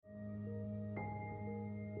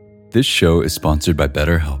This show is sponsored by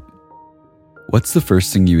BetterHelp. What's the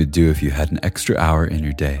first thing you would do if you had an extra hour in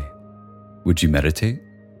your day? Would you meditate?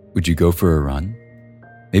 Would you go for a run?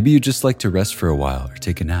 Maybe you'd just like to rest for a while or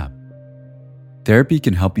take a nap. Therapy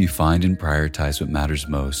can help you find and prioritize what matters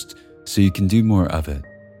most so you can do more of it.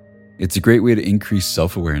 It's a great way to increase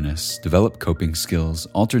self-awareness, develop coping skills,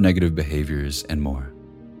 alter negative behaviors, and more.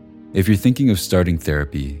 If you're thinking of starting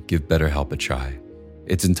therapy, give BetterHelp a try.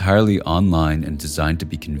 It's entirely online and designed to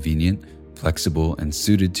be convenient, flexible, and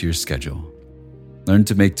suited to your schedule. Learn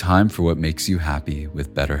to make time for what makes you happy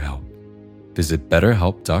with BetterHelp. Visit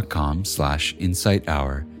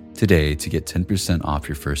betterhelp.com/insighthour today to get 10% off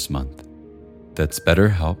your first month. That's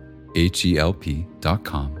BetterHelp,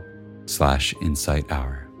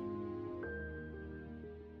 HELP.com/insighthour.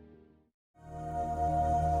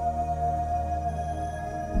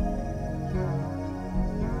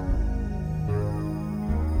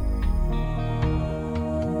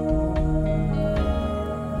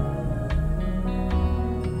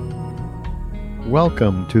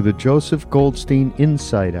 Welcome to the Joseph Goldstein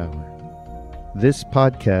Insight Hour. This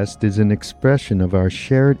podcast is an expression of our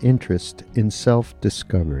shared interest in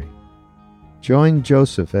self-discovery. Join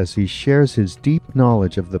Joseph as he shares his deep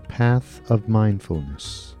knowledge of the path of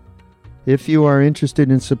mindfulness. If you are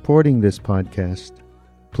interested in supporting this podcast,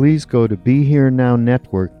 please go to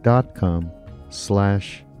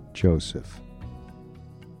BeHereNowNetwork.com/Joseph.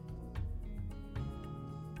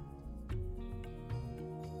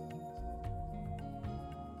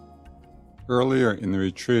 Earlier in the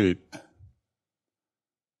retreat,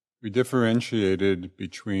 we differentiated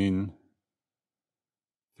between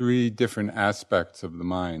three different aspects of the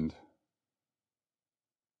mind.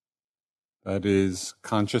 That is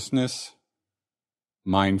consciousness,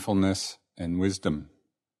 mindfulness, and wisdom.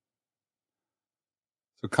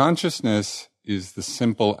 So consciousness is the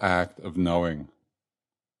simple act of knowing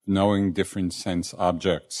different sense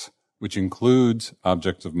objects, which includes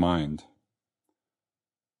objects of mind.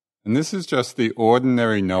 And this is just the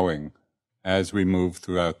ordinary knowing as we move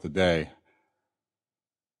throughout the day.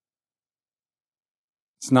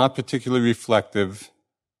 It's not particularly reflective.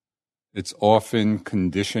 It's often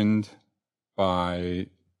conditioned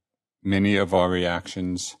by many of our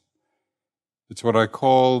reactions. It's what I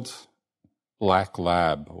called black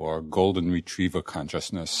lab or golden retriever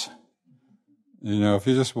consciousness. If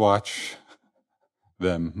you just watch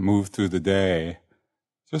them move through the day,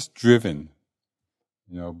 just driven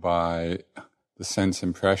by the sense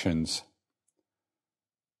impressions.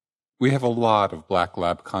 We have a lot of black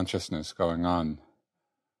lab consciousness going on.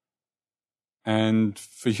 And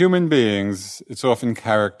for human beings, it's often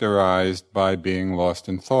characterized by being lost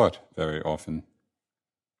in thought very often.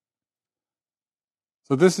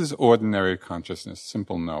 So this is ordinary consciousness,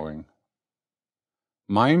 simple knowing.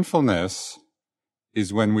 Mindfulness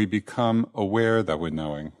is when we become aware that we're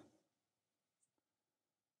knowing.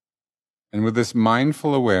 And with this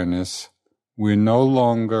mindful awareness, we're no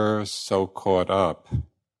longer so caught up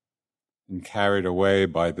and carried away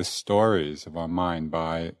by the stories of our mind,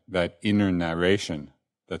 by that inner narration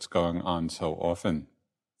that's going on so often.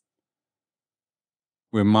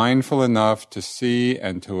 We're mindful enough to see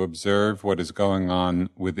and to observe what is going on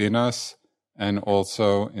within us and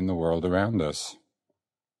also in the world around us.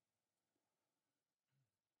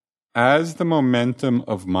 As the momentum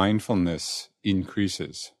of mindfulness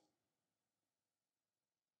increases,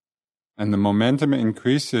 and the momentum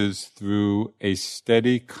increases through a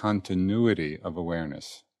steady continuity of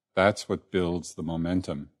awareness. That's what builds the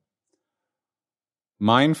momentum.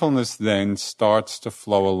 Mindfulness then starts to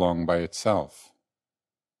flow along by itself.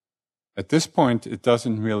 At this point, it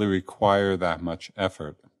doesn't really require that much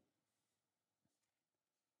effort.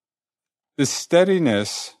 This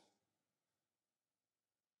steadiness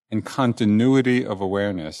and continuity of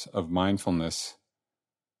awareness, of mindfulness,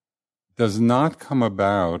 does not come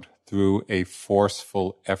about through a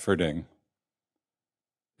forceful efforting.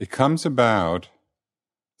 It comes about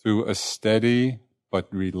through a steady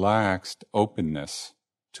but relaxed openness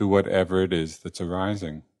to whatever it is that's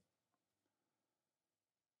arising.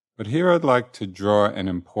 But here I'd like to draw an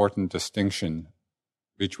important distinction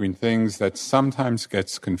between things that sometimes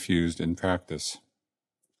gets confused in practice.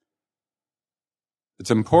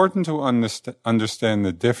 It's important to understand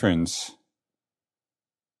the difference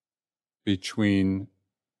between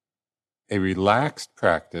a relaxed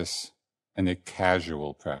practice and a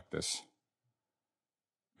casual practice,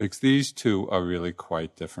 because these two are really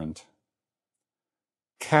quite different.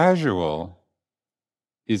 Casual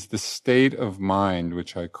is the state of mind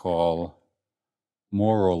which I call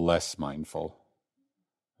more or less mindful.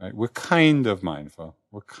 Right? We're kind of mindful.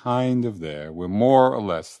 We're kind of there. We're more or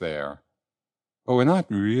less there. but we're not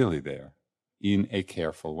really there in a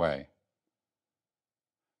careful way.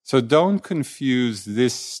 So don't confuse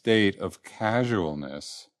this state of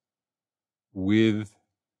casualness with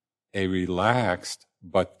a relaxed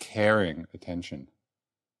but caring attention.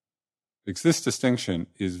 Because this distinction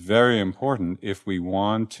is very important if we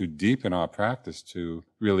want to deepen our practice to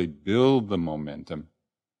really build the momentum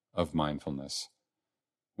of mindfulness.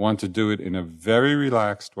 We want to do it in a very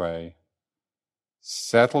relaxed way,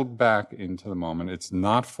 settled back into the moment. It's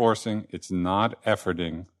not forcing, it's not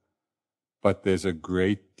efforting, but there's a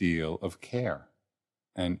great deal of care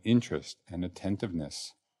and interest and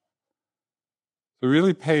attentiveness. So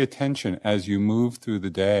really pay attention as you move through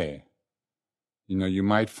the day. You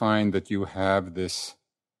might find that you have this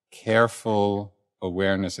careful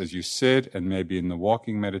awareness as you sit and maybe in the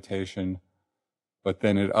walking meditation, but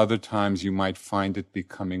then at other times you might find it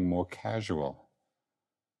becoming more casual.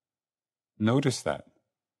 Notice that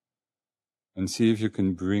and see if you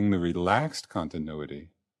can bring the relaxed continuity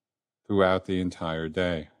throughout the entire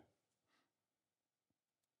day.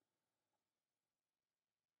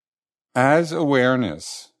 As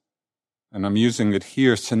awareness, and I'm using it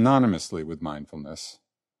here synonymously with mindfulness,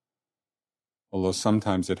 although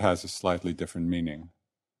sometimes it has a slightly different meaning.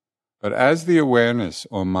 But as the awareness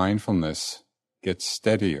or mindfulness gets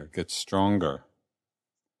steadier, gets stronger,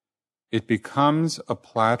 it becomes a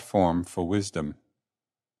platform for wisdom.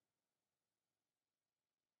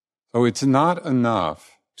 So it's not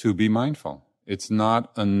enough to be mindful. It's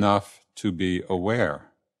not enough to be aware.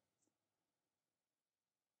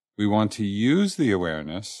 We want to use the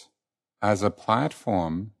awareness as a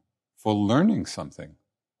platform for learning something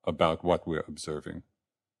about what we're observing.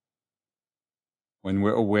 When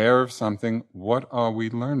we're aware of something, what are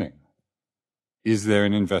we learning? Is there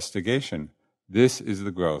an investigation? This is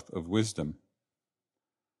the growth of wisdom.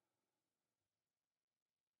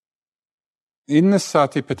 In the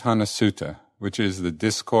Satipatthana Sutta, which is the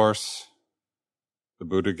discourse the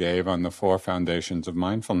Buddha gave on the 4 foundations of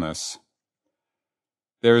mindfulness,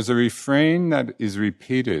 there is a refrain that is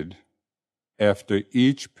repeated after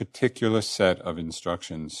each particular set of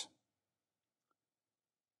instructions.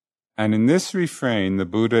 And in this refrain, the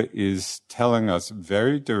Buddha is telling us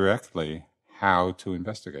very directly how to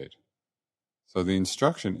investigate. So the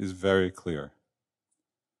instruction is very clear.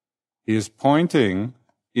 He is pointing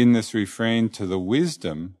in this refrain to the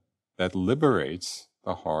wisdom that liberates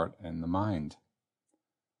the heart and the mind.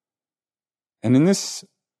 And in this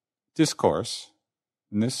discourse,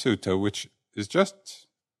 in this sutta, which is just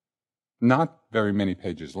not very many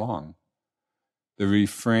pages long, the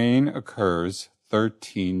refrain occurs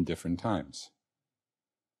 13 different times.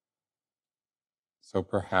 So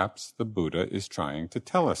perhaps the Buddha is trying to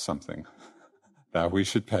tell us something that we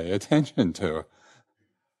should pay attention to.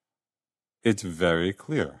 It's very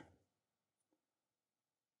clear.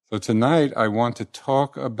 So tonight I want to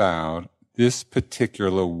talk about this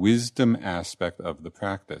particular wisdom aspect of the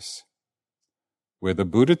practice, where the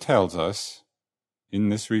Buddha tells us in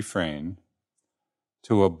this refrain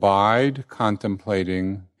to abide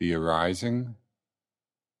contemplating the arising,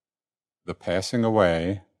 the passing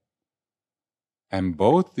away, and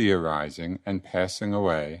both the arising and passing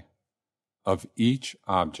away of each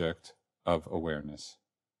object of awareness.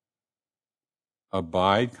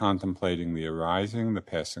 Abide contemplating the arising, the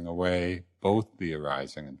passing away, both the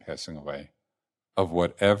arising and passing away of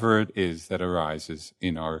whatever it is that arises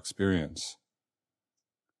in our experience.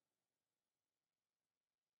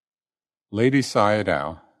 Lady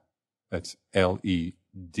Sayadaw, that's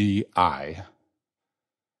L-E-D-I,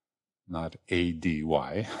 not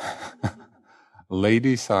A-D-Y,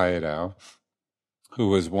 Lady Sayadaw, who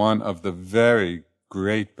was one of the very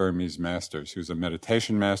great Burmese masters. He was a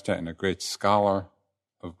meditation master and a great scholar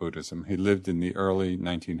of Buddhism. He lived in the early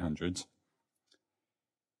 1900s.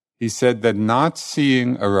 He said that not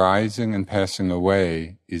seeing arising and passing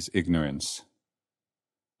away is ignorance,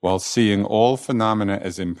 while seeing all phenomena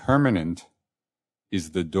as impermanent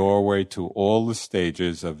is the doorway to all the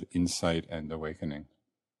stages of insight and awakening.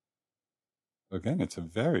 Again, it's a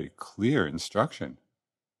very clear instruction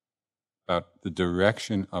about the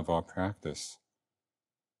direction of our practice.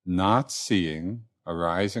 Not seeing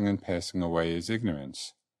arising and passing away is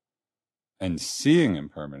ignorance, and seeing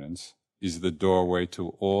impermanence is the doorway to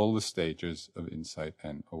all the stages of insight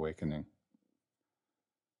and awakening.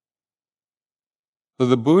 So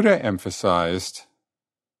the Buddha emphasized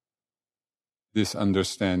this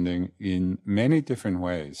understanding in many different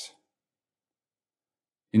ways.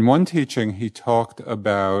 In one teaching, he talked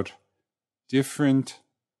about different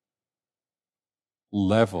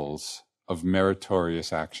levels of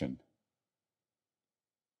meritorious action.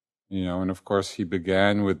 And of course he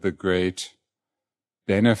began with the great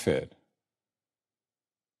benefit,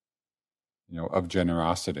 of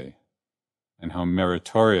generosity, and how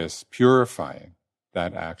meritorious, purifying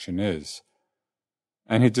that action is.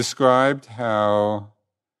 And he described how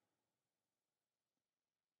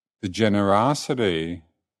the generosity,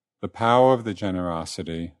 the power of the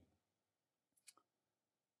generosity,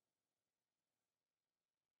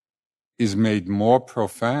 is made more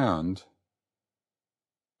profound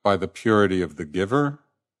by the purity of the giver,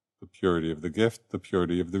 the purity of the gift, the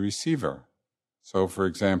purity of the receiver. So, for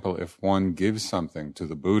example, if one gives something to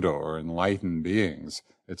the Buddha or enlightened beings,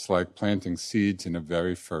 it's like planting seeds in a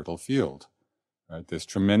very fertile field. Right? There's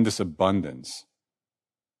tremendous abundance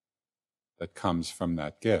that comes from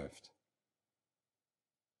that gift.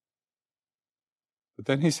 But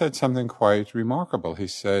then he said something quite remarkable. He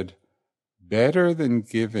said, better than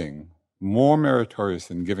giving, more meritorious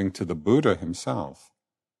than giving to the Buddha himself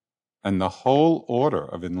and the whole order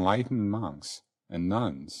of enlightened monks and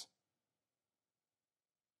nuns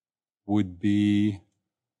would be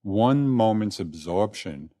one moment's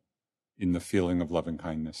absorption in the feeling of loving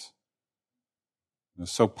kindness.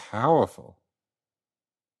 So powerful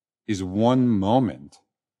is one moment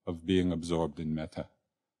of being absorbed in metta.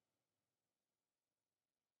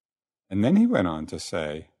 And then he went on to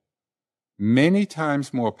say, many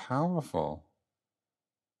times more powerful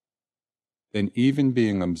than even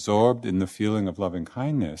being absorbed in the feeling of loving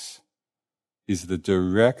kindness is the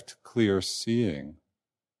direct, clear seeing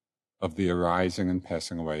of the arising and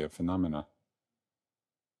passing away of phenomena.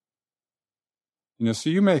 So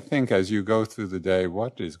you may think as you go through the day,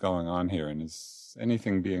 what is going on here, and is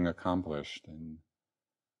anything being accomplished? And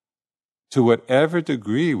to whatever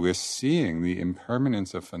degree we're seeing the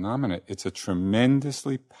impermanence of phenomena, it's a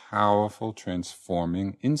tremendously powerful,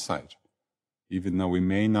 transforming insight, even though we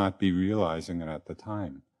may not be realizing it at the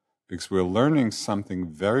time, because we're learning something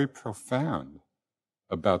very profound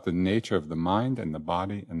about the nature of the mind and the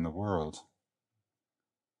body and the world.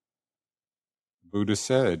 Buddha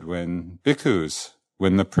said, when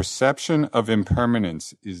the perception of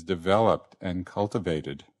impermanence is developed and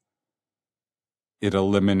cultivated, it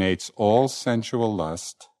eliminates all sensual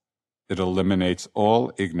lust, it eliminates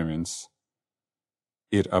all ignorance,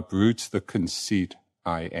 it uproots the conceit,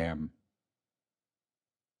 I am.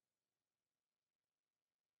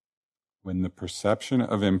 When the perception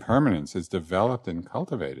of impermanence is developed and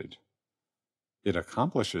cultivated, it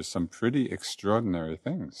accomplishes some pretty extraordinary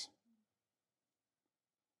things.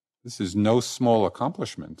 This is no small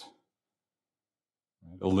accomplishment.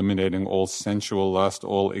 Right? Eliminating all sensual lust,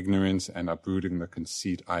 all ignorance, and uprooting the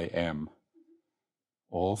conceit, I am.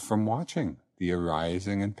 All from watching the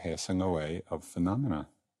arising and passing away of phenomena.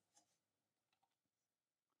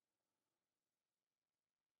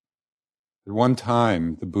 At one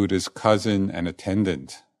time, the Buddha's cousin and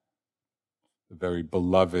attendant, the very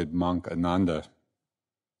beloved monk Ananda,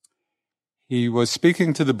 he was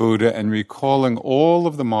speaking to the Buddha and recalling all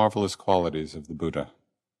of the marvelous qualities of the Buddha.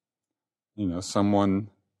 Someone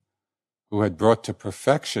who had brought to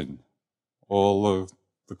perfection all of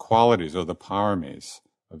the qualities or the paramis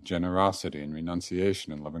of generosity and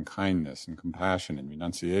renunciation and loving kindness and compassion and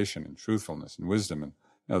renunciation and truthfulness and wisdom.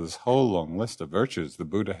 And this whole long list of virtues the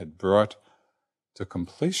Buddha had brought to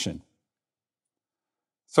completion.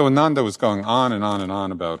 So Ananda was going on and on and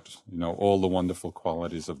on about, all the wonderful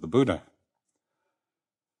qualities of the Buddha.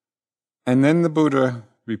 And then the Buddha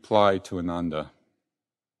replied to Ananda,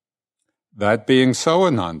 that being so,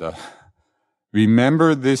 Ananda,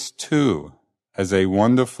 remember this too as a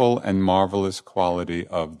wonderful and marvelous quality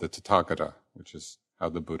of the Tathagata, which is how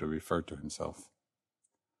the Buddha referred to himself.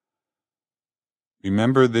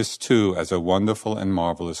 Remember this too as a wonderful and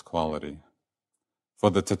marvelous quality.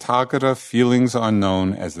 For the Tathagata, feelings are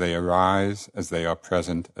known as they arise, as they are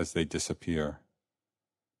present, as they disappear.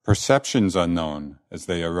 Perceptions are known as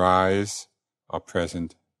they arise, are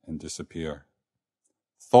present, and disappear.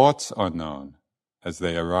 Thoughts are known as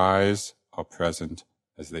they arise, are present,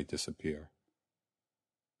 as they disappear.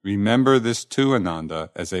 Remember this too, Ananda,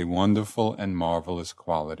 as a wonderful and marvelous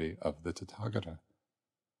quality of the Tathagata.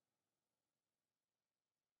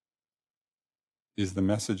 Is the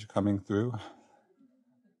message coming through?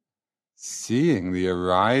 Seeing the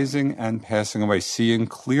arising and passing away, seeing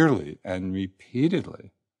clearly and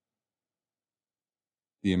repeatedly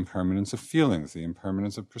the impermanence of feelings, the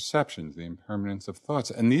impermanence of perceptions, the impermanence of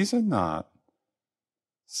thoughts. And these are not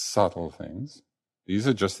subtle things. These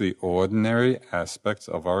are just the ordinary aspects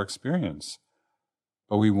of our experience.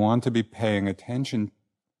 But we want to be paying attention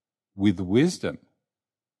with wisdom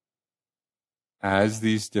as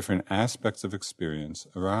these different aspects of experience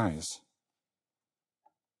arise.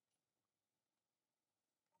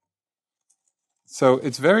 So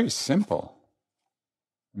it's very simple.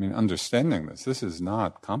 I mean, understanding this is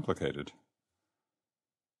not complicated.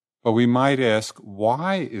 But we might ask,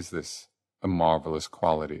 why is this a marvelous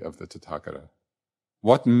quality of the Tathagata?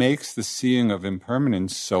 What makes the seeing of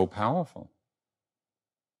impermanence so powerful?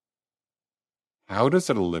 How does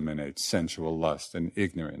it eliminate sensual lust and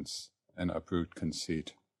ignorance and uproot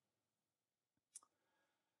conceit?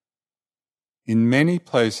 In many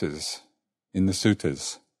places in the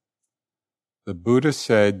suttas, the Buddha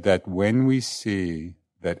said that when we see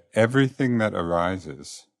that everything that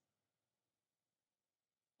arises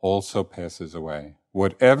also passes away,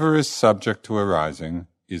 whatever is subject to arising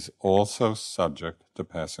is also subject to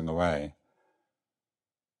passing away,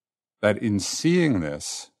 that in seeing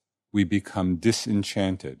this, we become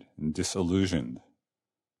disenchanted and disillusioned.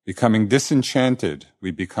 Becoming disenchanted,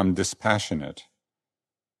 we become dispassionate.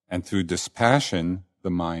 And through dispassion,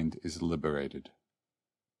 the mind is liberated.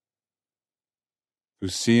 Through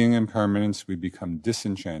seeing impermanence, we become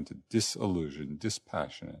disenchanted, disillusioned,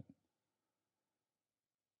 dispassionate.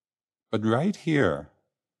 But right here,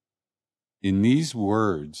 in these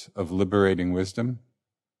words of liberating wisdom,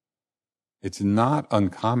 it's not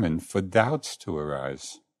uncommon for doubts to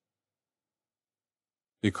arise.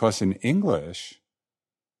 Because in English,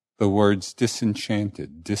 the words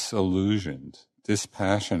disenchanted, disillusioned,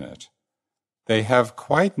 dispassionate, they have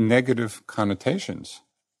quite negative connotations.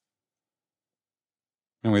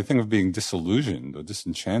 And when we think of being disillusioned or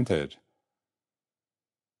disenchanted,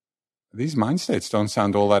 these mind states don't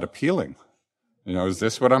sound all that appealing. Is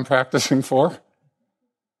this what I'm practicing for?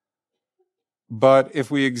 But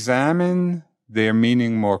if we examine their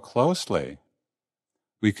meaning more closely,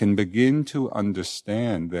 we can begin to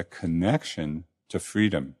understand their connection to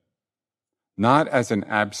freedom, not as an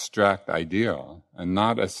abstract ideal and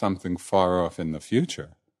not as something far off in the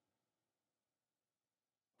future,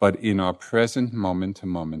 but in our present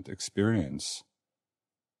moment-to-moment experience.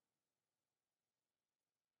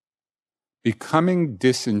 Becoming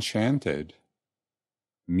disenchanted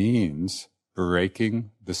means breaking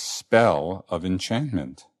the spell of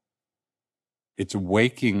enchantment. It's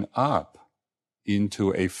waking up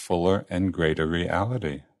into a fuller and greater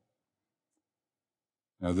reality.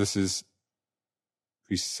 Now, this is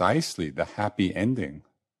precisely the happy ending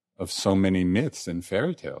of so many myths and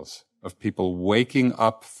fairy tales, of people waking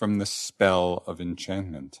up from the spell of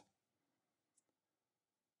enchantment.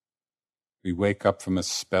 We wake up from a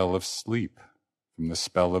spell of sleep, from the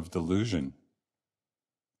spell of delusion.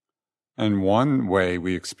 And one way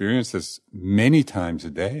we experience this many times a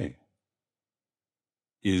day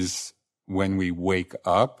is when we wake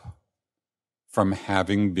up from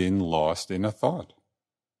having been lost in a thought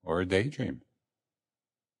or a daydream.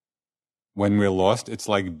 When we're lost, it's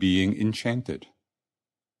like being enchanted.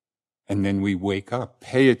 And then we wake up.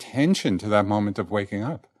 Pay attention to that moment of waking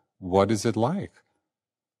up. What is it like?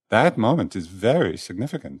 That moment is very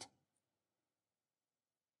significant.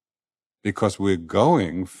 Because we're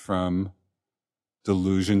going from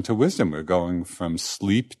delusion to wisdom. We're going from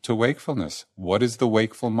sleep to wakefulness. What is the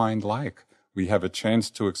wakeful mind like? We have a chance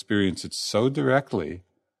to experience it so directly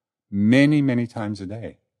many, many times a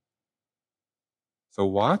day. So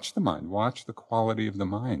watch the mind, watch the quality of the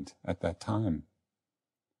mind at that time.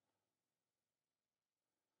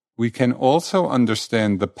 We can also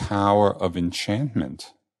understand the power of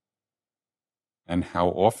enchantment and how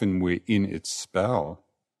often we're in its spell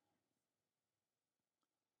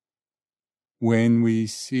when we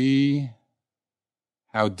see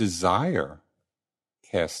how desire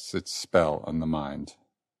casts its spell on the mind.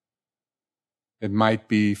 It might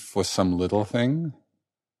be for some little thing.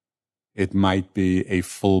 It might be a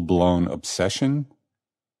full-blown obsession.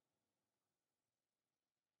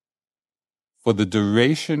 For the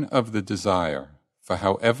duration of the desire, for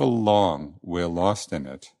however long we're lost in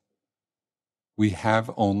it, we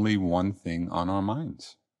have only one thing on our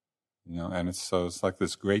minds. And it's like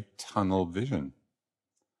this great tunnel vision.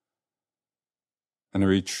 And a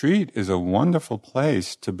retreat is a wonderful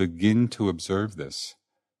place to begin to observe this,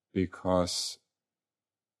 because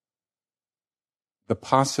the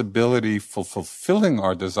possibility for fulfilling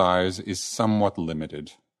our desires is somewhat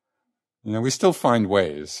limited. We still find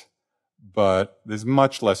ways, but there's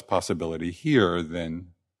much less possibility here than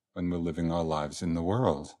when we're living our lives in the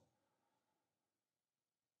world.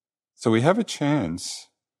 So we have a chance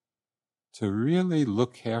to really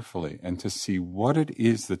look carefully and to see what it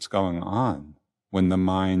is that's going on when the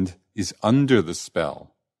mind is under the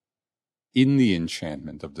spell, in the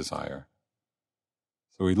enchantment of desire.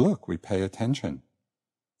 So we look, we pay attention.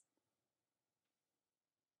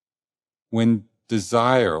 When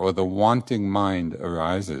desire or the wanting mind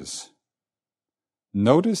arises,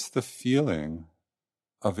 notice the feeling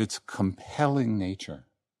of its compelling nature,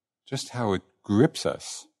 just how it grips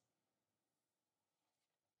us.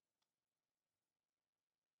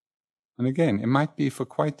 And again, it might be for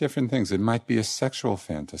quite different things. It might be a sexual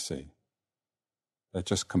fantasy that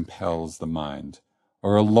just compels the mind,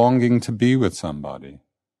 or a longing to be with somebody,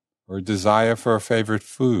 or a desire for a favorite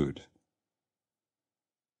food,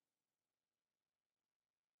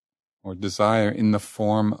 or desire in the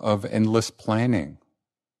form of endless planning,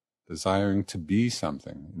 desiring to be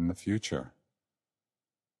something in the future.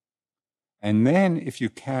 And then, if you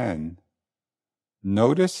can,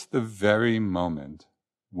 notice the very moment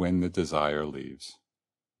when the desire leaves,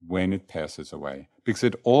 when it passes away, because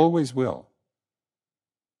it always will.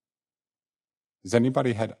 Has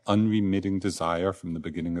anybody had unremitting desire from the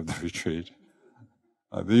beginning of the retreat?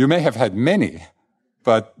 You may have had many,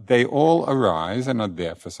 but they all arise and are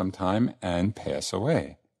there for some time and pass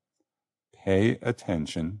away. Pay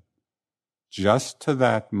attention just to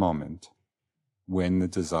that moment when the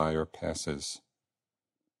desire passes.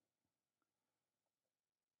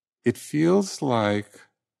 It feels like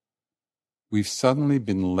we've suddenly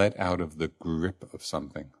been let out of the grip of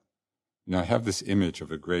something. I have this image of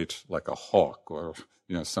a great, like a hawk or,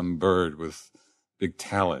 some bird with big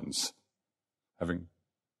talons having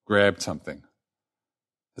grabbed something.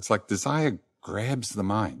 It's like desire grabs the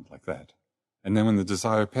mind like that. And then when the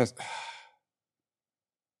desire passes,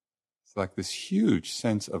 it's like this huge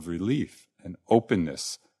sense of relief and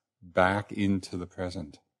openness back into the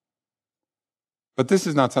present. But this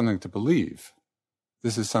is not something to believe.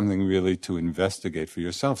 This is something really to investigate for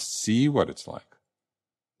yourself. See what it's like.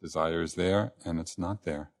 Desire is there and it's not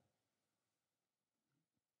there.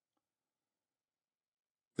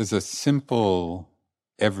 There's a simple,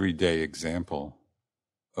 everyday example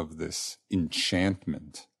of this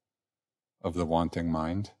enchantment of the wanting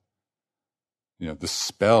mind. The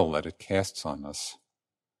spell that it casts on us.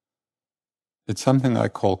 It's something I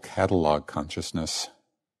call catalog consciousness.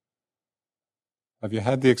 Have you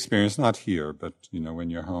had the experience, not here, but when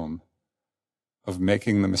you're home, of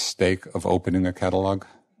making the mistake of opening a catalog?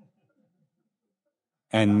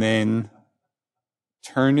 And then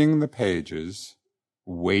turning the pages,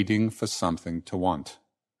 waiting for something to want.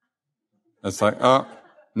 It's like,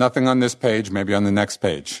 nothing on this page, maybe on the next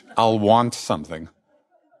page. I'll want something.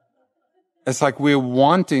 It's like we're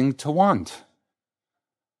wanting to want.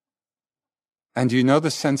 And do you know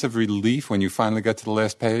the sense of relief when you finally get to the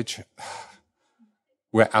last page?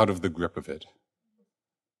 We're out of the grip of it.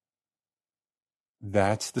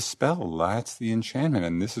 That's the spell. That's the enchantment.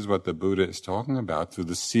 And this is what the Buddha is talking about. Through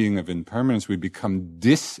the seeing of impermanence, we become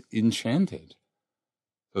disenchanted.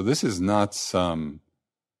 So this is not some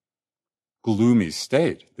gloomy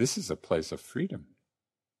state. This is a place of freedom.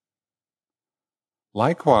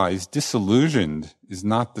 Likewise, disillusioned is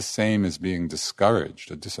not the same as being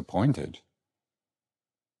discouraged or disappointed.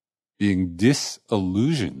 Being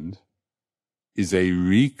disillusioned is a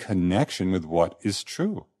reconnection with what is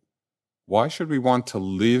true. Why should we want to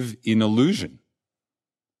live in illusion?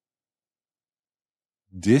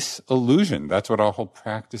 Disillusion, that's what our whole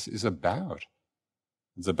practice is about.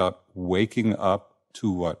 It's about waking up to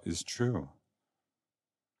what is true.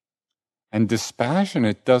 And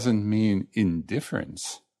dispassionate doesn't mean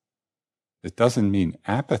indifference. It doesn't mean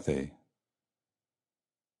apathy.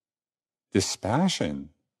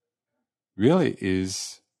 Dispassion really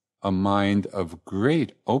is a mind of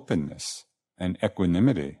great openness and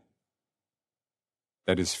equanimity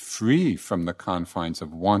that is free from the confines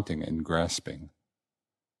of wanting and grasping.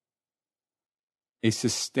 A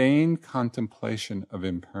sustained contemplation of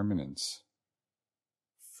impermanence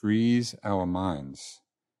frees our minds.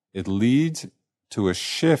 It leads to a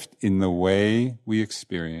shift in the way we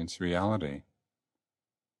experience reality.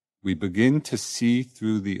 We begin to see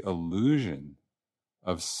through the illusion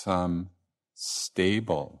of some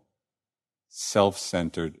stable,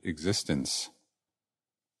 self-centered existence,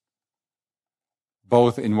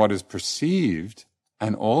 both in what is perceived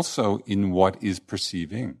and also in what is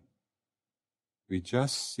perceiving. We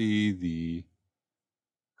just see the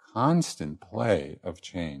constant play of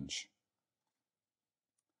change.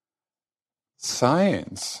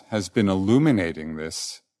 Science has been illuminating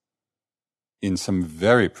this in some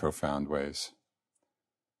very profound ways.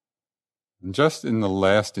 And just in the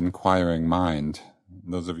last Inquiring Mind,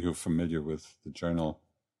 those of you who are familiar with the journal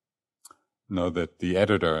know that the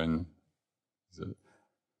editor and the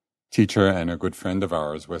teacher and a good friend of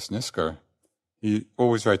ours, Wes Nisker, he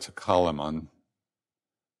always writes a column on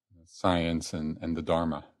science and the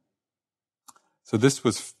Dharma. So this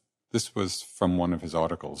was from one of his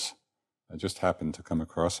articles. I just happened to come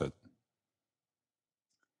across it.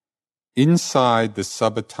 Inside the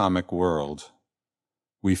subatomic world,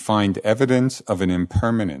 we find evidence of an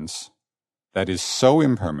impermanence that is so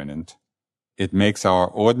impermanent it makes our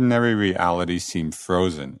ordinary reality seem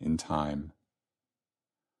frozen in time.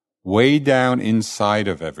 Way down inside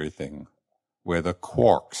of everything, where the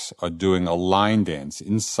quarks are doing a line dance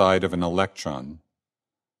inside of an electron,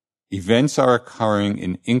 events are occurring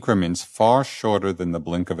in increments far shorter than the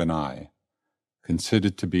blink of an eye,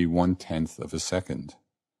 considered to be 1/10 of a second.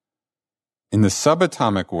 In the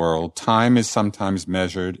subatomic world, time is sometimes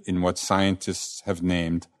measured in what scientists have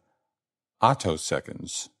named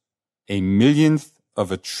attoseconds, a millionth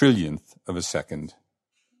of a trillionth of a second.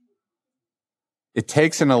 It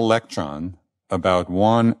takes an electron about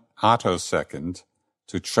 1 attosecond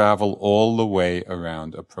to travel all the way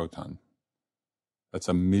around a proton. That's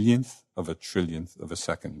a millionth of a trillionth of a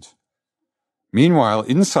second. Meanwhile,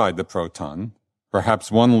 inside the proton,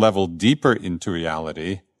 perhaps one level deeper into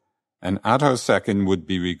reality, an attosecond would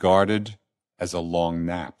be regarded as a long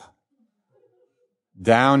nap.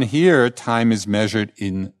 Down here, time is measured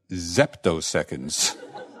in zeptoseconds,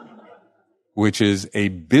 which is a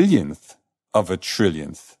billionth of a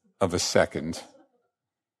trillionth of a second.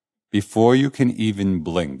 Before you can even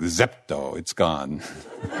blink, zepto, it's gone.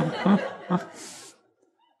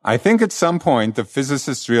 I think at some point the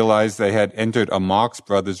physicists realized they had entered a Marx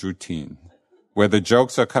Brothers routine, where the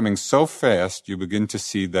jokes are coming so fast you begin to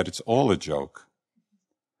see that it's all a joke.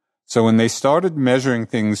 So when they started measuring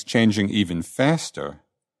things changing even faster,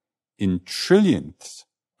 in trillionths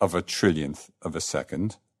of a trillionth of a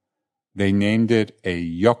second, they named it a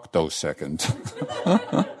yoctosecond.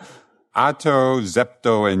 Atto,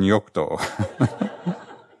 zepto, and yocto.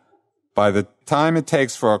 By the time it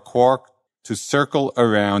takes for a quark to circle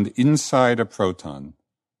around inside a proton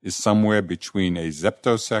is somewhere between a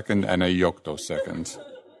zeptosecond and a yoctosecond.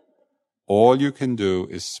 All you can do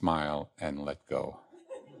is smile and let go.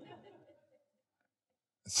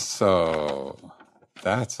 So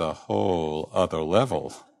that's a whole other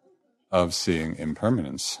level of seeing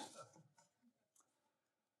impermanence.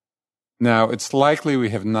 Now, it's likely we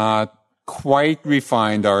have not quite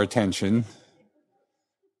refined our attention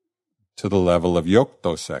to the level of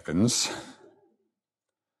yoctoseconds,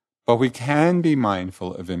 but we can be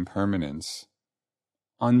mindful of impermanence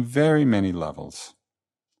on very many levels,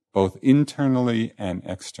 both internally and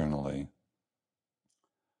externally,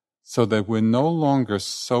 so that we're no longer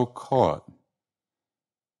so caught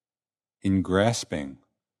in grasping,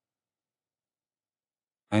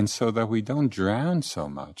 and so that we don't drown so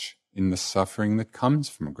much in the suffering that comes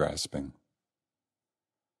from grasping.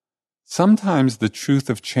 Sometimes the truth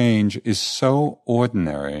of change is so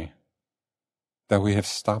ordinary that we have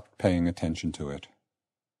stopped paying attention to it.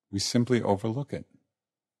 We simply overlook it.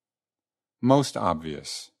 Most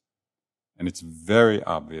obvious, and it's very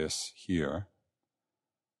obvious here,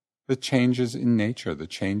 the changes in nature, the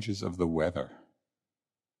changes of the weather.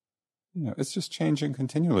 It's just changing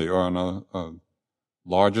continually, or on a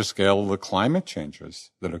larger scale, the climate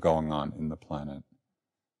changes that are going on in the planet,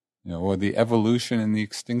 or the evolution and the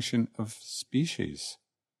extinction of species.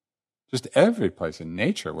 Just every place in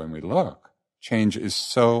nature, when we look, change is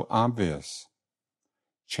so obvious.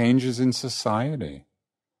 Changes in society.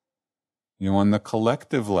 On the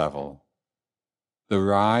collective level, the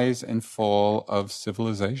rise and fall of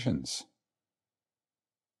civilizations.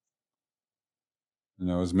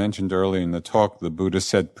 As mentioned earlier in the talk, the Buddha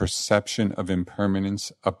said perception of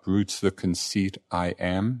impermanence uproots the conceit I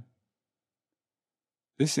am.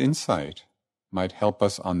 This insight might help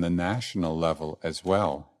us on the national level as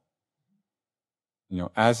well.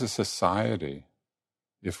 As a society,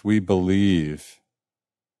 if we believe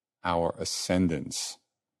our ascendance,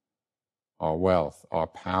 our wealth, our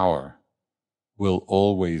power will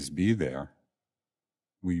always be there,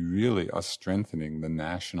 we really are strengthening the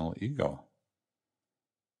national ego.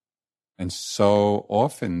 And so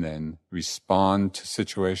often then respond to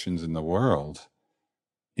situations in the world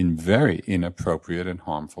in very inappropriate and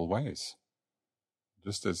harmful ways.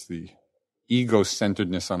 Just as the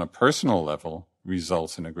ego-centeredness on a personal level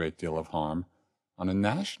results in a great deal of harm on a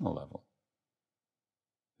national level.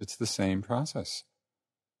 It's the same process.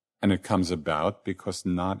 And it comes about because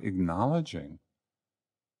not acknowledging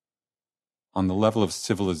on the level of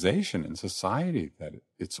civilization and society that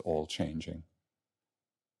it's all changing.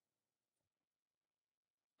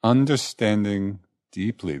 Understanding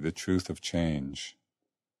deeply the truth of change,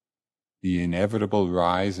 the inevitable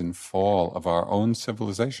rise and fall of our own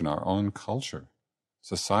civilization, our own culture,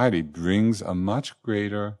 society brings a much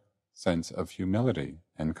greater sense of humility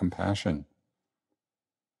and compassion.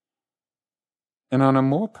 And on a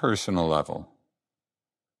more personal level,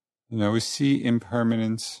 we see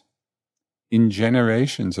impermanence in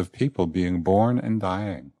generations of people being born and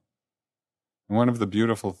dying. And one of the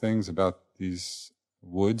beautiful things about these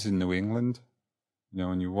woods in New England,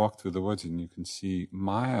 when you walk through the woods and you can see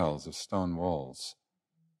miles of stone walls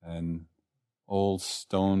and old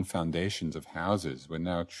stone foundations of houses where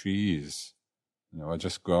now trees, are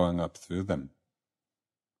just growing up through them.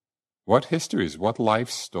 What histories, what life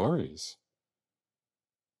stories,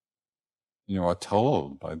 are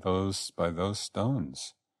told by those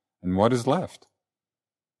stones. And what is left?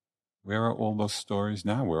 Where are all those stories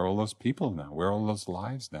now? Where are all those people now? Where are all those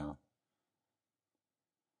lives now?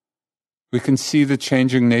 We can see the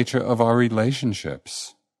changing nature of our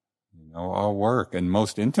relationships, our work, and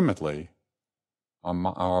most intimately,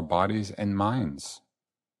 our bodies and minds.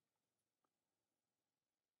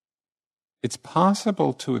 It's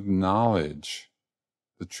possible to acknowledge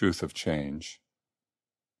the truth of change,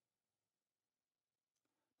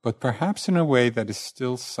 but perhaps in a way that is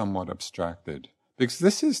still somewhat abstracted, because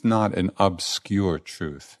this is not an obscure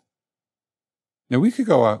truth. Now, we could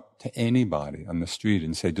go out to anybody on the street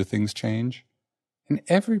and say, do things change? And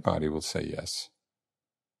everybody will say yes.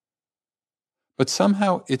 But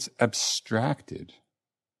somehow it's abstracted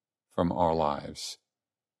from our lives,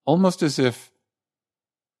 almost as if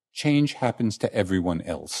change happens to everyone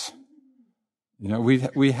else.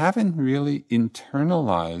 We haven't really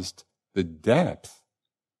internalized the depth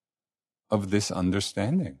of this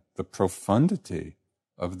understanding, the profundity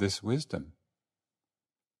of this wisdom.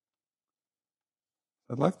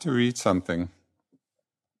 I'd like to read something.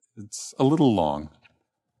 It's a little long,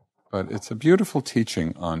 but it's a beautiful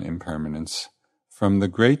teaching on impermanence from the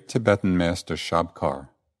great Tibetan master Shabkar,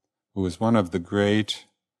 who was one of the great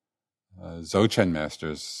Dzogchen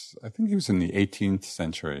masters. I think he was in the 18th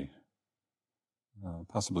century,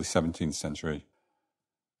 possibly 17th century.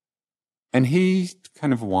 And he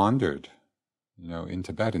kind of wandered, in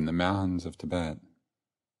Tibet, in the mountains of Tibet.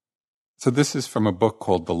 So this is from a book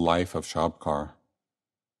called The Life of Shabkar.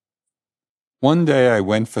 One day I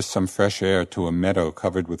went for some fresh air to a meadow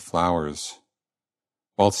covered with flowers.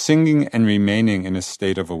 While singing and remaining in a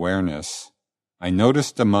state of awareness, I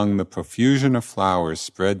noticed among the profusion of flowers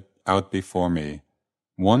spread out before me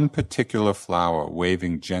one particular flower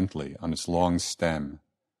waving gently on its long stem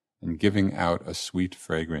and giving out a sweet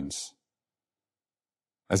fragrance.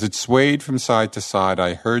 As it swayed from side to side,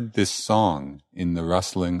 I heard this song in the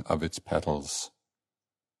rustling of its petals.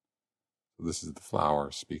 This is the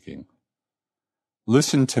flower speaking.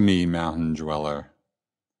 Listen to me, mountain dweller.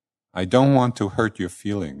 I don't want to hurt your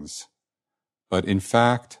feelings, but in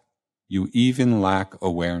fact, you even lack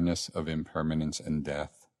awareness of impermanence and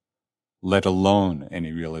death, let alone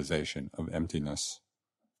any realization of emptiness.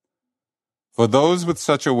 For those with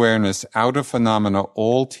such awareness, outer phenomena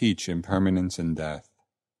all teach impermanence and death.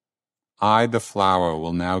 I, the flower,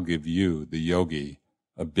 will now give you, the yogi,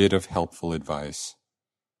 a bit of helpful advice.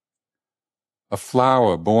 A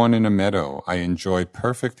flower born in a meadow, I enjoy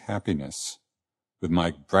perfect happiness, with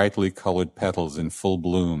my brightly colored petals in full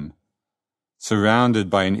bloom. Surrounded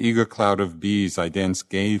by an eager cloud of bees, I dance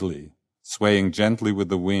gaily, swaying gently with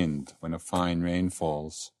the wind when a fine rain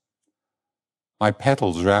falls. My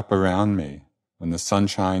petals wrap around me. When the sun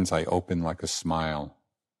shines, I open like a smile.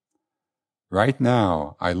 Right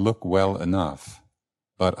now, I look well enough,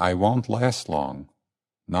 but I won't last long,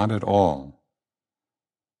 not at all.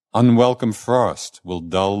 Unwelcome frost will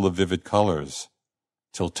dull the vivid colors,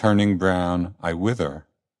 till turning brown I wither.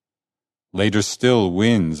 Later still,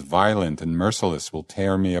 winds violent and merciless will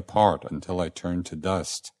tear me apart until I turn to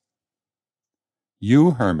dust.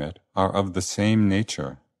 You, hermit, are of the same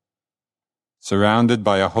nature. Surrounded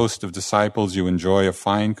by a host of disciples, you enjoy a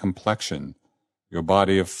fine complexion. Your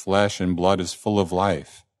body of flesh and blood is full of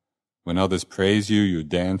life. When others praise you, you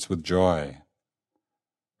dance with joy.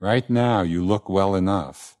 Right now, you look well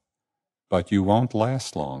enough, but you won't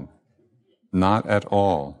last long. Not at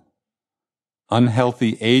all.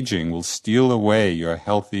 Unhealthy aging will steal away your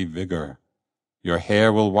healthy vigor. Your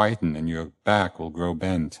hair will whiten and your back will grow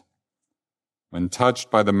bent. When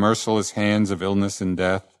touched by the merciless hands of illness and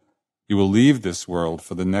death, you will leave this world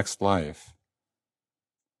for the next life.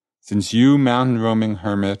 Since you, mountain-roaming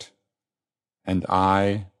hermit, and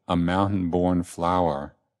I, a mountain-born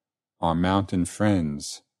flower, are mountain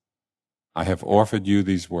friends, I have offered you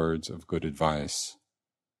these words of good advice.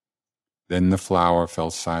 Then the flower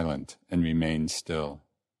fell silent and remained still.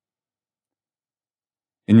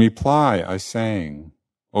 In reply, I sang,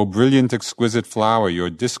 O brilliant, exquisite flower, your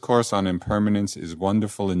discourse on impermanence is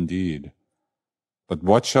wonderful indeed. But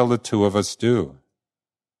what shall the two of us do?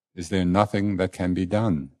 Is there nothing that can be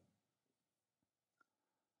done?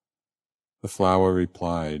 The flower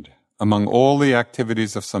replied, Among all the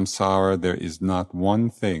activities of samsara, there is not one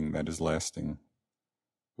thing that is lasting.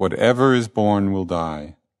 Whatever is born will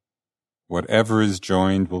die. Whatever is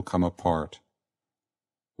joined will come apart.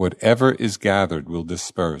 Whatever is gathered will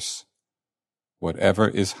disperse. Whatever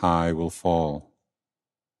is high will fall.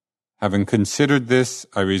 Having considered this,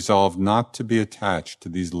 I resolved not to be attached to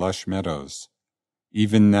these lush meadows,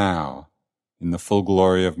 even now, in the full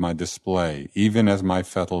glory of my display, even as my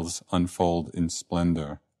petals unfold in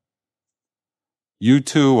splendor. You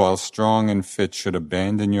too, while strong and fit, should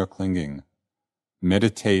abandon your clinging,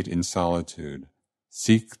 meditate in solitude,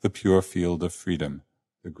 seek the pure field of freedom,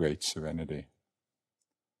 the great serenity.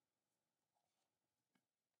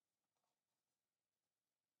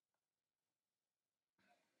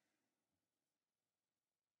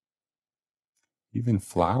 Even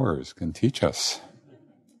flowers can teach us.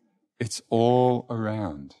 It's all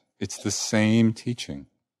around. It's the same teaching.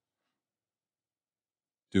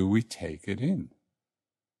 Do we take it in?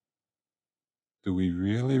 Do we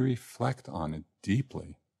really reflect on it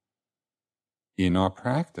deeply in our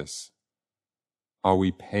practice? Are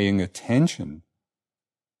we paying attention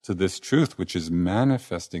to this truth which is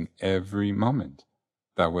manifesting every moment,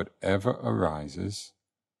 that whatever arises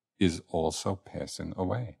is also passing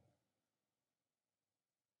away?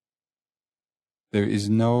 There is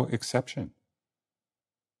no exception.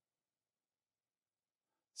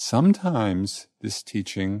 Sometimes this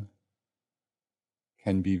teaching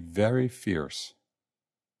can be very fierce.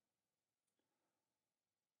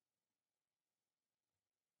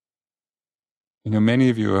 You know, many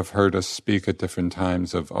of you have heard us speak at different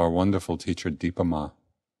times of our wonderful teacher Dipa Ma,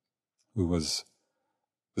 who was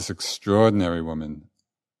this extraordinary woman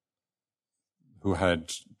who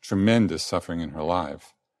had tremendous suffering in her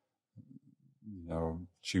life. You know,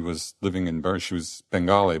 she was living in Burma. She was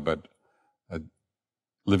Bengali, but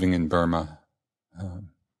living in Burma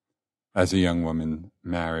as a young woman,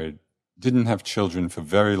 married, didn't have children for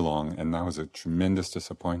very long, and that was a tremendous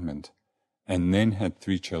disappointment. And then had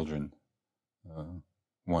 3 children,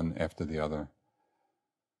 one after the other.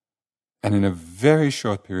 And in a very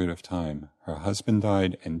short period of time, her husband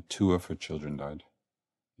died and 2 of her children died.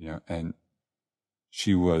 You know, and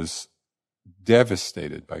she was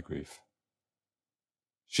devastated by grief.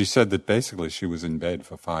 She said that basically she was in bed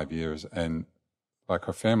for 5 years, and like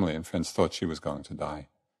her family and friends thought she was going to die.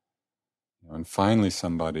 You know, and finally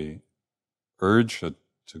somebody urged her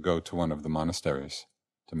to go to one of the monasteries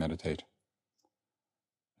to meditate.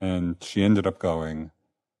 And she ended up going,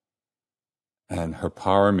 and her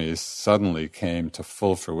paramis suddenly came to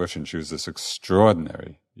full fruition. She was this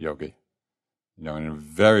extraordinary yogi, you know, in a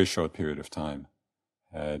very short period of time,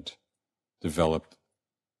 had developed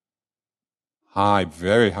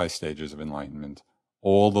very high stages of enlightenment,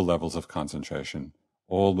 all the levels of concentration,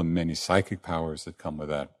 all the many psychic powers that come with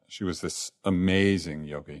that. She was this amazing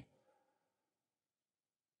yogi.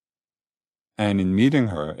 And in meeting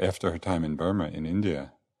her after her time in Burma, in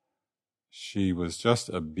India, she was just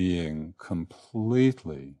a being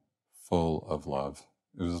completely full of love.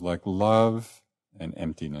 It was like love and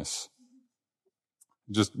emptiness.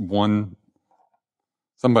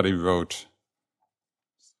 Somebody wrote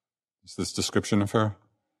this description of her.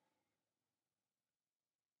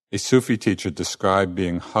 A Sufi teacher described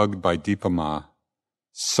being hugged by Dipa Ma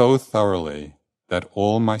so thoroughly that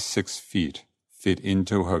all my 6 feet fit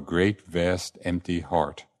into her great, vast, empty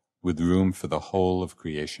heart with room for the whole of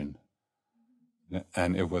creation.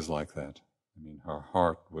 And it was like that. I mean, her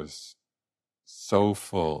heart was so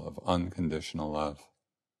full of unconditional love.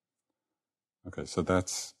 Okay, so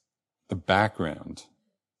that's the background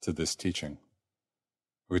to this teaching,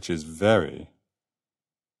 which is very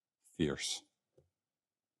fierce.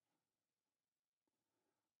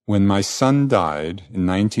 When my son died in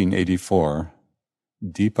 1984,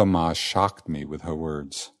 Dipa Ma shocked me with her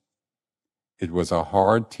words. It was a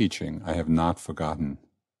hard teaching I have not forgotten.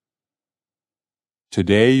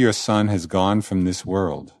 Today your son has gone from this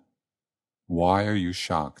world. Why are you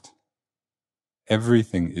shocked?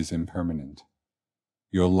 Everything is impermanent.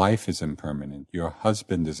 Your life is impermanent. Your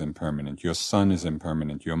husband is impermanent. Your son is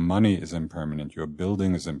impermanent. Your money is impermanent. Your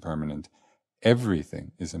building is impermanent.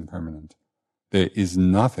 Everything is impermanent. There is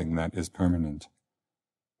nothing that is permanent.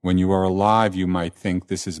 When you are alive, you might think,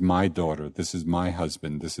 this is my daughter, this is my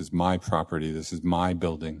husband, this is my property, this is my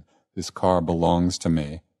building, this car belongs to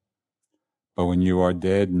me. But when you are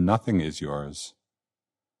dead, nothing is yours.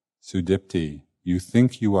 Sudipti, you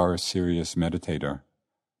think you are a serious meditator,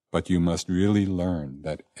 but you must really learn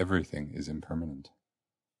that everything is impermanent.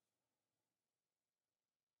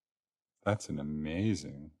 That's an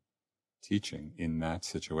amazing teaching in that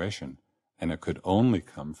situation, and it could only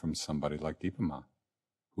come from somebody like Dipa Ma.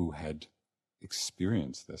 who had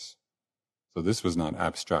experienced this. So this was not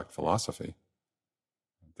abstract philosophy.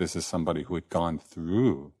 This is somebody who had gone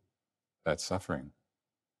through that suffering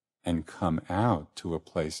and come out to a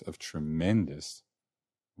place of tremendous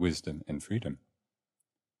wisdom and freedom.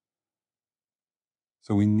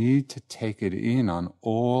 So we need to take it in on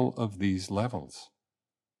all of these levels.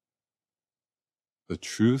 The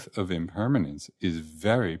truth of impermanence is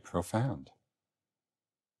very profound.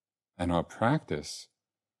 And our practice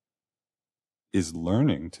is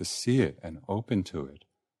learning to see it and open to it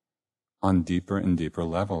on deeper and deeper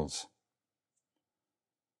levels.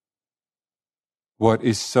 What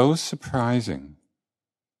is so surprising,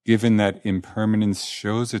 given that impermanence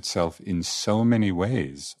shows itself in so many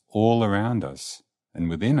ways all around us and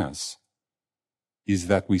within us, is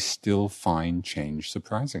that we still find change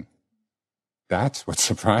surprising. That's what's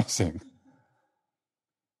surprising.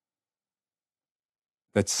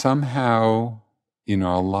 That somehow in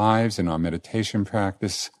our lives, in our meditation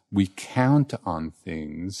practice, we count on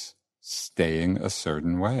things staying a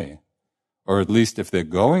certain way. Or at least if they're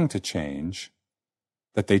going to change,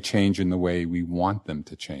 that they change in the way we want them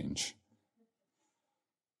to change.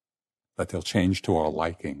 That they'll change to our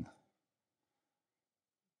liking.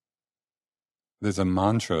 There's a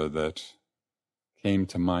mantra that came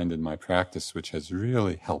to mind in my practice which has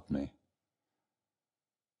really helped me.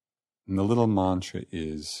 And the little mantra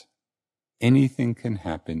is, anything can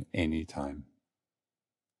happen anytime.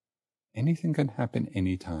 Anything can happen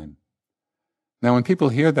anytime. Now when people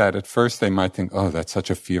hear that, at first they might think, oh, that's such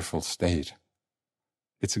a fearful state.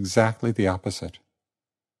 It's exactly the opposite.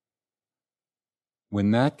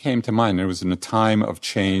 When that came to mind, it was in a time of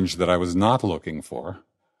change that I was not looking for.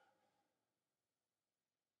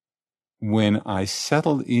 When I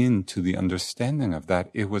settled into the understanding of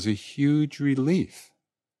that, it was a huge relief,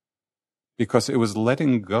 because it was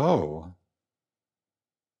letting go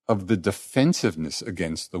of the defensiveness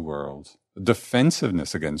against the world, the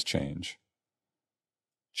defensiveness against change.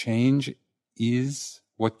 Change is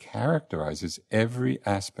what characterizes every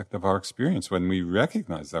aspect of our experience. When we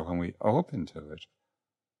recognize that, when we open to it,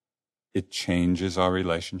 it changes our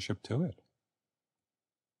relationship to it.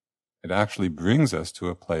 It actually brings us to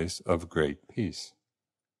a place of great peace.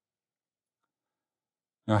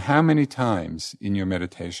 Now, how many times in your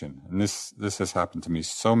meditation, and this has happened to me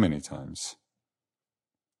so many times,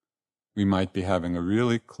 we might be having a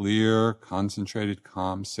really clear, concentrated,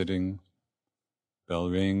 calm sitting, bell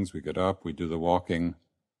rings, we get up, we do the walking,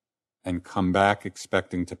 and come back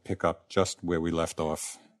expecting to pick up just where we left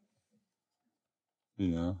off.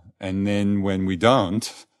 And then when we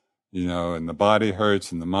don't, and the body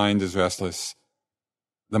hurts and the mind is restless,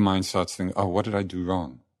 the mind starts thinking, oh, what did I do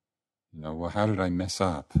wrong? Well, how did I mess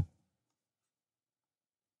up?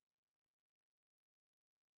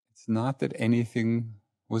 It's not that anything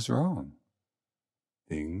was wrong.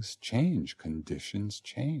 Things change, conditions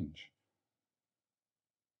change.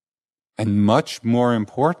 And much more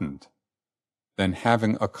important than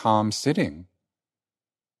having a calm sitting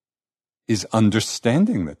is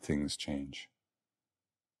understanding that things change.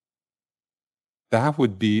 That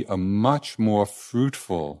would be a much more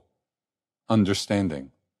fruitful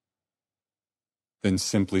understanding than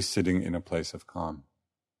simply sitting in a place of calm.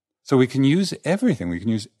 So we can use everything. We can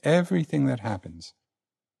use everything that happens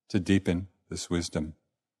to deepen this wisdom.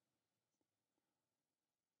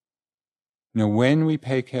 When we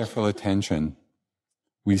pay careful attention,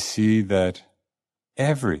 we see that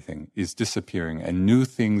everything is disappearing and new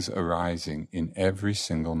things arising in every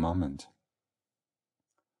single moment.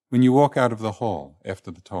 When you walk out of the hall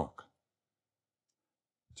after the talk,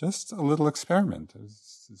 just a little experiment.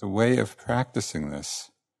 It's a way of practicing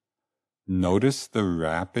this. Notice the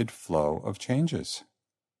rapid flow of changes,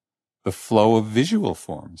 the flow of visual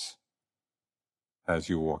forms as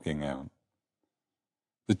you're walking out,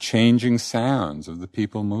 the changing sounds of the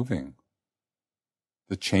people moving,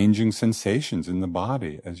 the changing sensations in the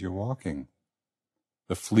body as you're walking,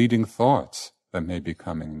 the fleeting thoughts that may be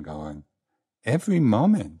coming and going. Every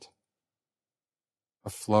moment, a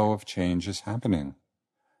flow of change is happening.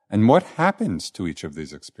 And what happens to each of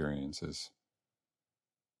these experiences?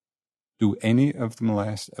 Do any of them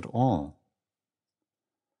last at all?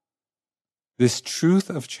 This truth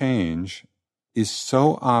of change is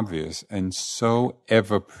so obvious and so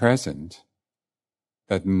ever-present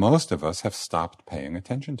that most of us have stopped paying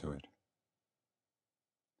attention to it.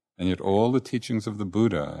 And yet all the teachings of the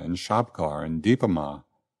Buddha and Shabkar and Dipa Ma,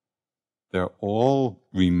 they're all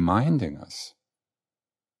reminding us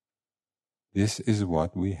this is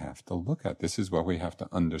what we have to look at. This is what we have to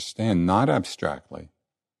understand, not abstractly.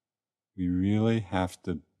 We really have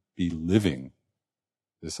to be living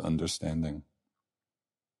this understanding.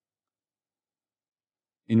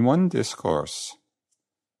 In one discourse,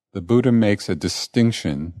 the Buddha makes a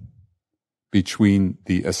distinction between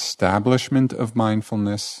the establishment of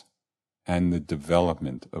mindfulness and the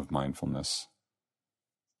development of mindfulness.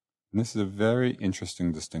 And this is a very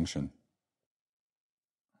interesting distinction.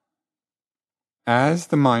 As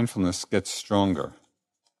the mindfulness gets stronger,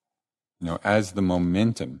 as the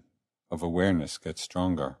momentum of awareness gets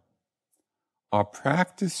stronger, our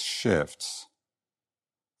practice shifts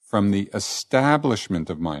from the establishment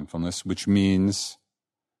of mindfulness, which means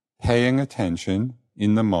paying attention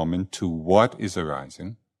in the moment to what is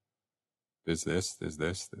arising. There's this, there's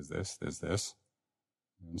this, there's this, there's this.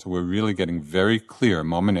 And so we're really getting very clear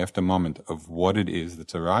moment after moment of what it is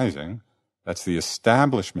that's arising. That's the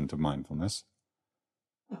establishment of mindfulness.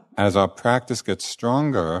 As our practice gets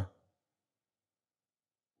stronger,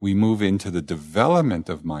 we move into the development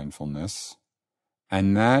of mindfulness,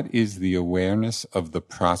 and that is the awareness of the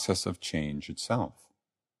process of change itself.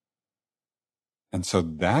 And so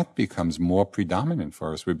that becomes more predominant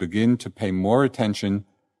for us. We begin to pay more attention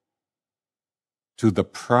to the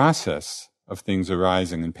process of things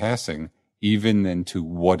arising and passing, even than to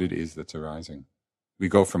what it is that's arising. We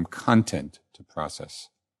go from content to process.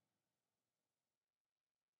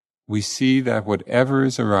 We see that whatever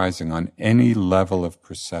is arising on any level of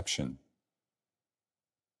perception,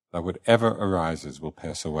 that whatever arises will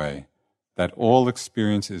pass away, that all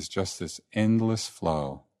experience is just this endless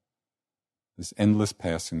flow, this endless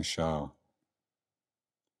passing show.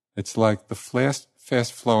 It's like the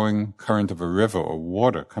fast-flowing current of a river or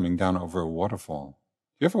water coming down over a waterfall.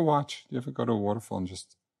 Do you ever go to a waterfall and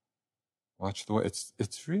just watch the water?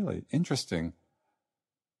 It's really interesting.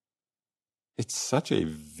 It's such a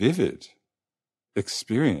vivid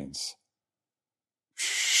experience.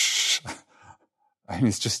 I mean,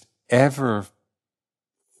 it's just ever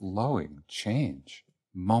flowing change,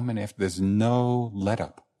 moment after. There's no let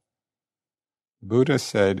up. The Buddha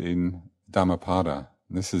said in Dhammapada,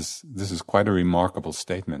 this is quite a remarkable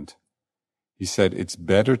statement. He said, it's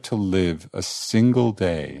better to live a single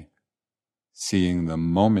day seeing the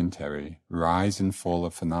momentary rise and fall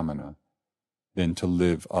of phenomena than to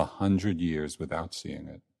live 100 years without seeing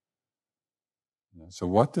it. So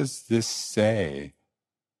what does this say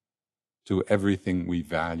to everything we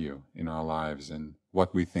value in our lives and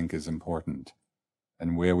what we think is important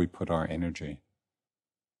and where we put our energy?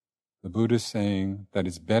 The Buddha is saying that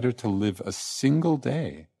it's better to live a single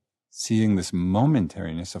day seeing this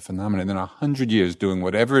momentariness of phenomena than 100 years doing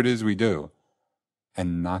whatever it is we do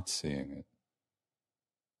and not seeing it.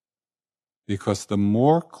 Because the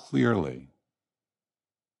more clearly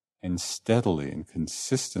and steadily and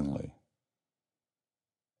consistently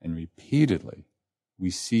and repeatedly we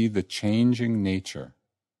see the changing nature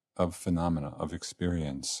of phenomena, of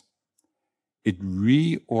experience, it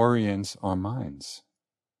reorients our minds.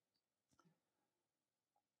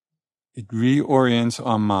 It reorients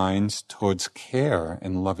our minds towards care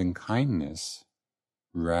and loving kindness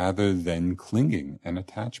rather than clinging and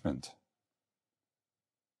attachment.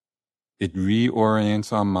 It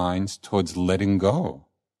reorients our minds towards letting go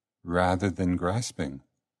rather than grasping.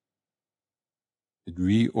 It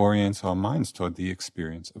reorients our minds toward the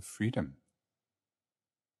experience of freedom.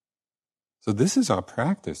 So this is our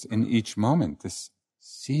practice in each moment, this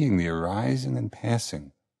seeing the arising and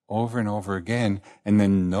passing over and over again, and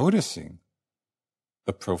then noticing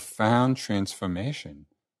the profound transformation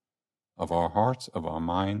of our hearts, of our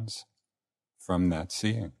minds, from that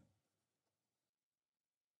seeing.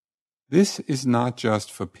 This is not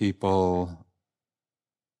just for people,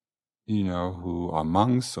 who are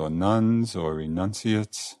monks or nuns or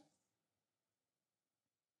renunciates,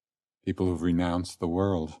 people who've renounced the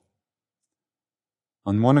world.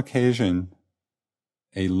 On one occasion,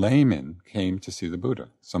 a layman came to see the Buddha,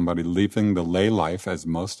 somebody living the lay life as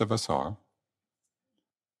most of us are.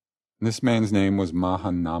 This man's name was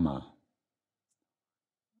Mahanama.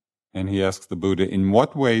 And he asked the Buddha, "In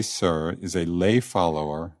what way, sir, is a lay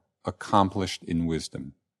follower accomplished in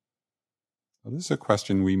wisdom?" Well, this is a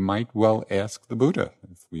question we might well ask the Buddha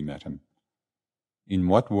if we met him. In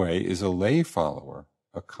what way is a lay follower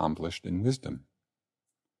accomplished in wisdom?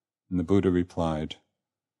 And the Buddha replied,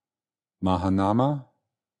 "Mahanama,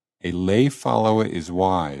 a lay follower is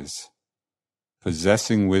wise,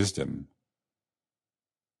 possessing wisdom,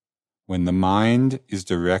 when the mind is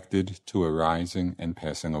directed to arising and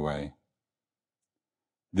passing away.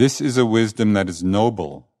 This is a wisdom that is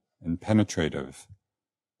noble and penetrative,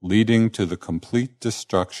 leading to the complete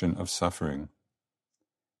destruction of suffering.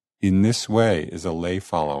 In this way is a lay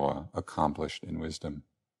follower accomplished in wisdom."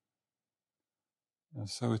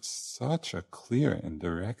 So it's such a clear and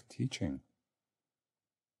direct teaching.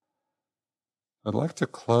 I'd like to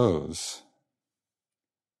close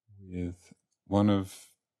with one of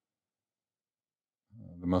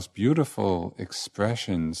the most beautiful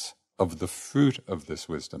expressions of the fruit of this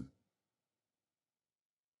wisdom.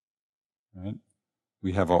 Right?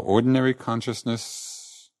 We have our ordinary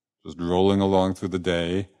consciousness just rolling along through the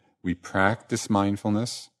day. We practice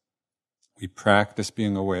mindfulness. We practice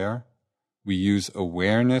being aware. We use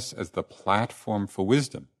awareness as the platform for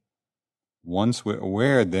wisdom. Once we're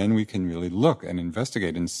aware, then we can really look and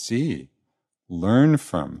investigate and see, learn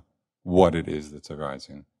from what it is that's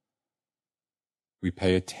arising. We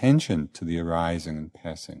pay attention to the arising and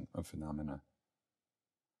passing of phenomena.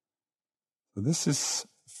 So this is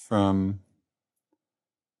from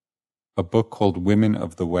a book called Women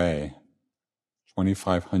of the Way,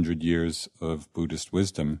 2,500 Years of Buddhist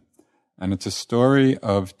Wisdom. And it's a story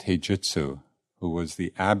of Taijutsu, who was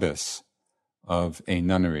the abbess of a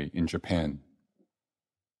nunnery in Japan.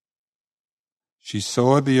 She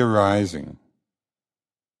saw the arising.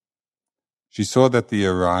 She saw that the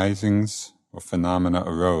arisings or phenomena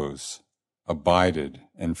arose, abided,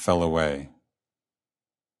 and fell away.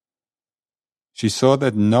 She saw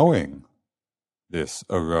that knowing this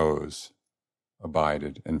arose,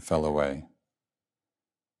 abided, and fell away.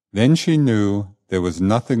 Then she knew there was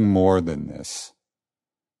nothing more than this,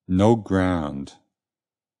 no ground,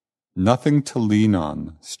 nothing to lean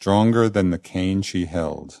on stronger than the cane she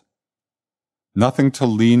held, nothing to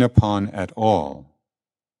lean upon at all,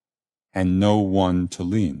 and no one to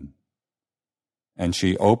lean. And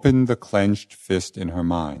she opened the clenched fist in her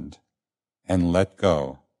mind and let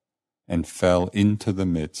go and fell into the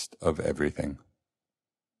midst of everything.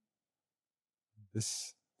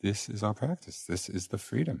 This is our practice. This is the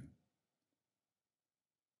freedom.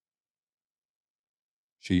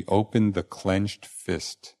 She opened the clenched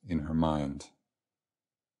fist in her mind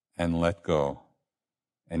and let go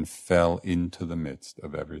and fell into the midst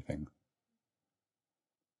of everything.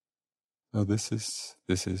 So this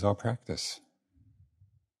is our practice.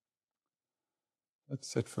 Let's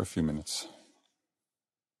sit for a few minutes,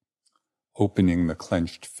 opening the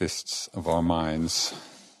clenched fists of our minds.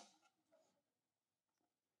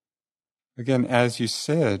 Again, as you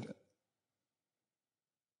said,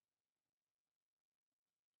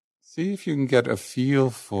 see if you can get a feel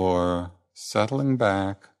for settling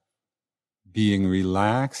back, being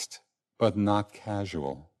relaxed but not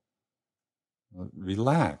casual.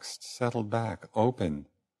 Relaxed, settled back, open.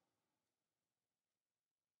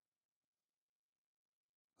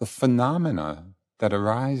 The phenomena that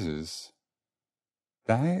arises,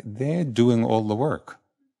 they're doing all the work.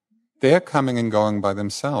 They're coming and going by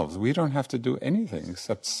themselves. We don't have to do anything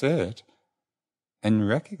except sit and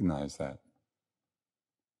recognize that.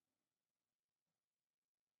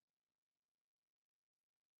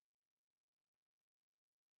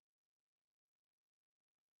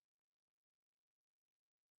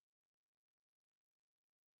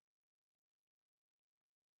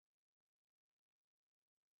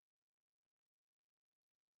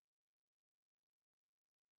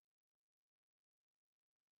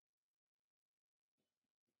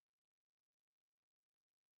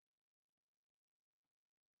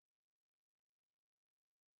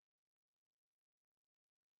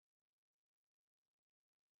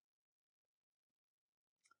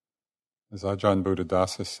 As Ajahn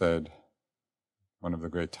Buddhadasa said, one of the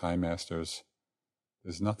great Thai masters,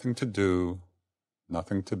 there's nothing to do,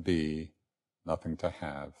 nothing to be, nothing to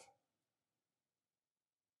have.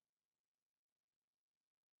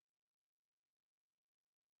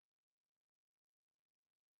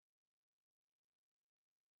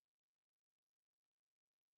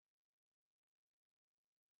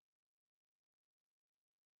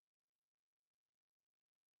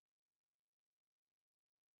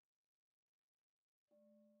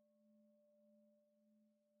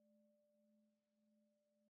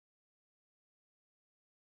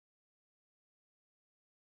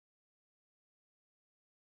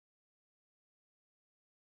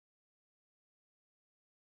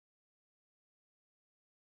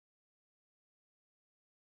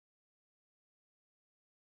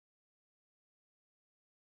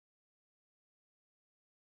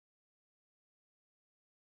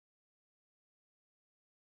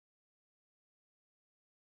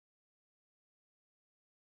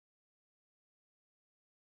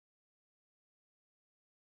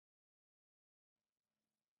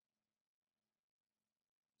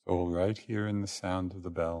 It's all right here in the sound of the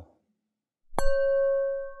bell.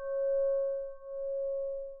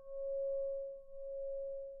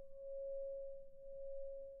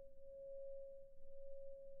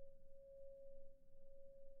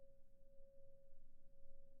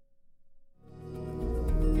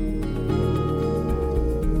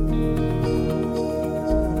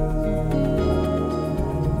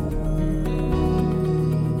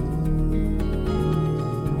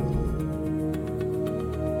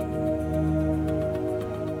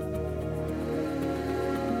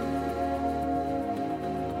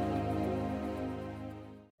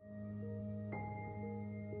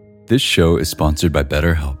 This show is sponsored by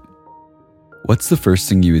BetterHelp. What's the first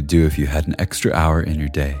thing you would do if you had an extra hour in your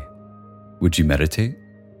day? Would you meditate?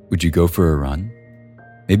 Would you go for a run?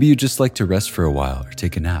 Maybe you'd just like to rest for a while or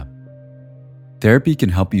take a nap. Therapy can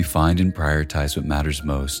help you find and prioritize what matters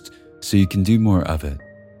most so you can do more of it.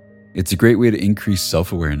 It's a great way to increase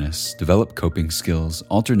self-awareness, develop coping skills,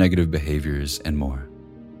 alter negative behaviors, and more.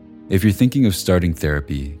 If you're thinking of starting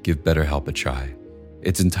therapy, give BetterHelp a try.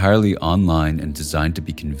 It's entirely online and designed to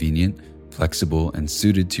be convenient, flexible, and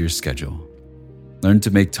suited to your schedule. Learn to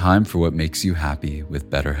make time for what makes you happy with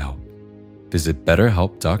BetterHelp. Visit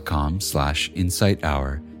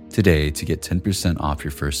betterhelp.com/insighthour today to get 10% off your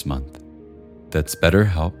first month. That's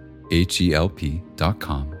BetterHelp,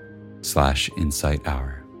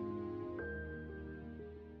 HELP.com/insighthour.